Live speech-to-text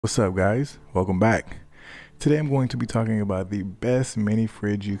What's up, guys? Welcome back. Today I'm going to be talking about the best mini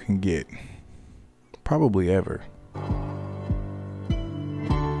fridge you can get, probably ever.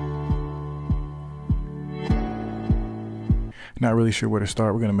 Not really sure where to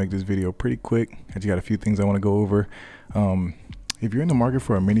start. We're going to make this video pretty quick. I just got a few things I want to go over. If you're in the market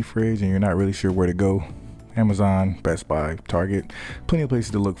for a mini fridge and you're not really sure where to go, Amazon, Best Buy, Target, plenty of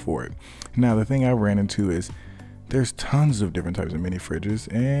places to look for it. Now, the thing I ran into is there's tons of different types of mini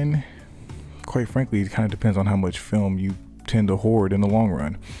fridges, and quite frankly, it kind of depends on how much film you tend to hoard in the long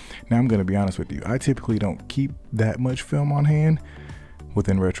run. Now, I'm going to be honest with you. I typically don't keep that much film on hand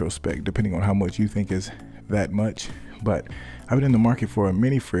within retrospect, depending on how much you think is that much. But I've been in the market for a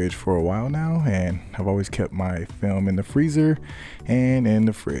mini fridge for a while now, and I've always kept my film in the freezer and in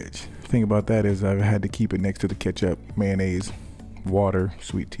the fridge. The thing about that is I've had to keep it next to the ketchup, mayonnaise, water,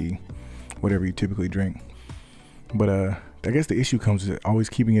 sweet tea, whatever you typically drink. But I guess the issue comes with always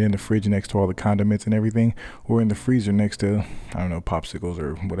keeping it in the fridge next to all the condiments and everything, or in the freezer next to, I don't know, popsicles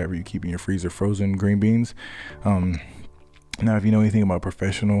or whatever you keep in your freezer, frozen green beans. Now, if you know anything about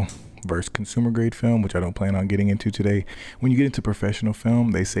professional versus consumer grade film, which I don't plan on getting into today, when you get into professional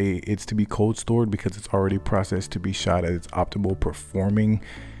film, they say it's to be cold stored because it's already processed to be shot at its optimal performing,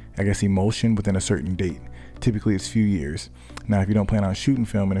 I guess, emulsion within a certain date. Typically, it's a few years. Now, if you don't plan on shooting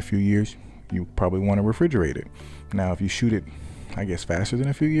film in a few years, you probably want to refrigerate it. Now, if you shoot it, I guess, faster than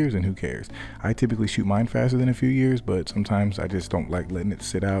a few years, then who cares? I typically shoot mine faster than a few years, but sometimes I just don't like letting it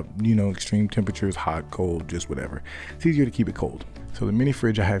sit out, you know, extreme temperatures, hot, cold, just whatever. It's easier to keep it cold. So the mini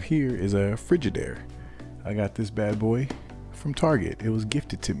fridge I have here is a Frigidaire. I got this bad boy from Target. It was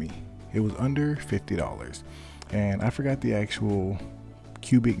gifted to me. It was under $50. And I forgot the actual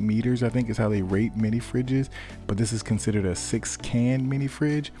cubic meters, I think is how they rate mini fridges, but this is considered a 6-can mini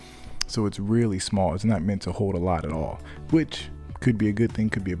fridge. So it's really small. It's not meant to hold a lot at all, which could be a good thing,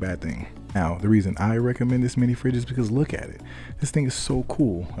 could be a bad thing. Now, the reason I recommend this mini fridge is because look at it. This thing is so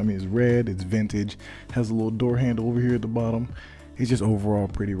cool. I mean, it's red, it's vintage, has a little door handle over here at the bottom. It's just overall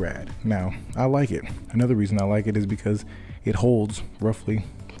pretty rad. Now, I like it. Another reason I like it is because it holds roughly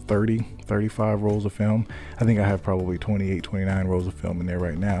 35 rolls of film. I think I have probably 28, 29 rolls of film in there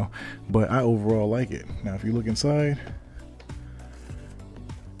right now, but I overall like it. Now, if you look inside,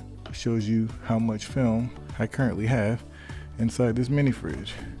 shows you how much film I currently have inside this mini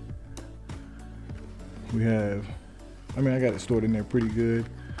fridge. We have, I mean, I got it stored in there pretty good,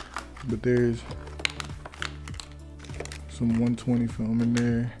 but there's some 120 film in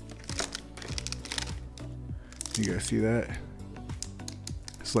there. You guys see that?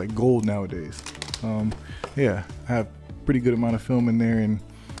 It's like gold nowadays. Yeah, I have pretty good amount of film in there, and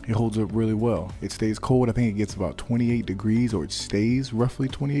it holds up really well. It stays cold. I think it gets about 28 degrees, or it stays roughly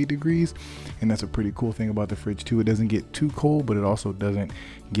 28 degrees. And that's a pretty cool thing about the fridge too. It doesn't get too cold, but it also doesn't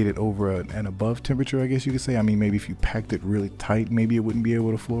get it over an above temperature, I guess you could say. I mean, maybe if you packed it really tight, maybe it wouldn't be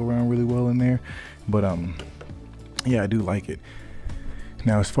able to flow around really well in there. But yeah, I do like it.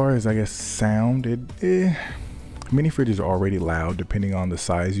 Now, as far as, I guess, sound, mini fridges are already loud depending on the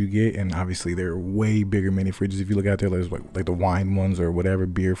size you get, and obviously there are way bigger mini fridges. If you look out there, there's like the wine ones or whatever,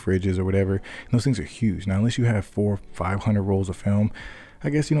 beer fridges or whatever, and those things are huge. Now, unless you have 400-500 rolls of film, I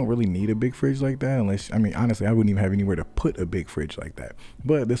guess you don't really need a big fridge like that, unless, I mean, honestly, I wouldn't even have anywhere to put a big fridge like that.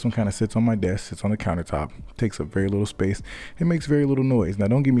 But this one kind of sits on my desk, sits on the countertop, takes up very little space, it makes very little noise. Now,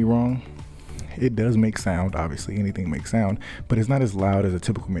 don't get me wrong, it does make sound. Obviously, anything makes sound, but it's not as loud as a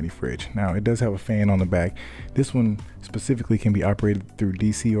typical mini fridge. Now, it does have a fan on the back. This one specifically can be operated through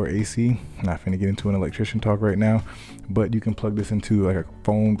DC or AC. I'm not finna get into an electrician talk right now, but you can plug this into like a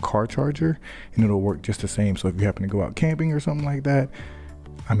phone car charger and it'll work just the same. So if you happen to go out camping or something like that,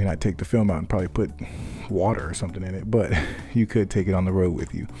 I mean, I'd take the film out and probably put water or something in it, but you could take it on the road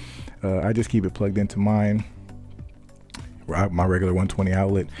with you. I just keep it plugged into mine, my regular 120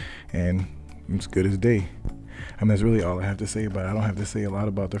 outlet, and it's good as day. I mean, that's really all I have to say about it. I don't have to say a lot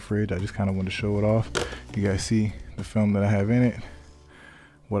about the fridge. I just kind of want to show it off. You guys see the film that I have in it,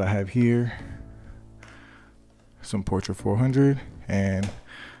 what I have here, some Portra 400 and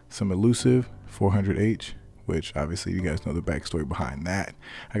some Elusive 400H, which obviously you guys know the backstory behind that.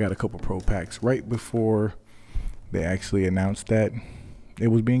 I got a couple Pro Packs right before they actually announced that it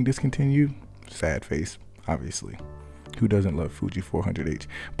was being discontinued. Sad face, obviously. Who doesn't love Fuji 400H?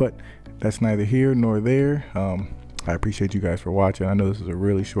 But that's neither here nor there. I appreciate you guys for watching. I know this is a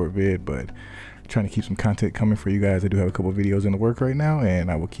really short vid, but I'm trying to keep some content coming for you guys. I do have a couple videos in the work right now,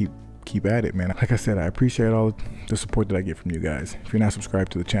 and I will keep keep at it, man. Like I said, I appreciate all the support that I get from you guys. If you're not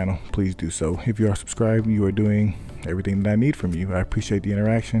subscribed to the channel, please do so. If you are subscribed, you are doing everything that I need from you. I appreciate the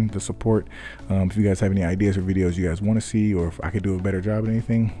interaction, the support. If you guys have any ideas or videos you guys want to see, or if I could do a better job at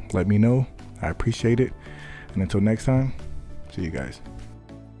anything, let me know. I appreciate it. And until next time, see you guys.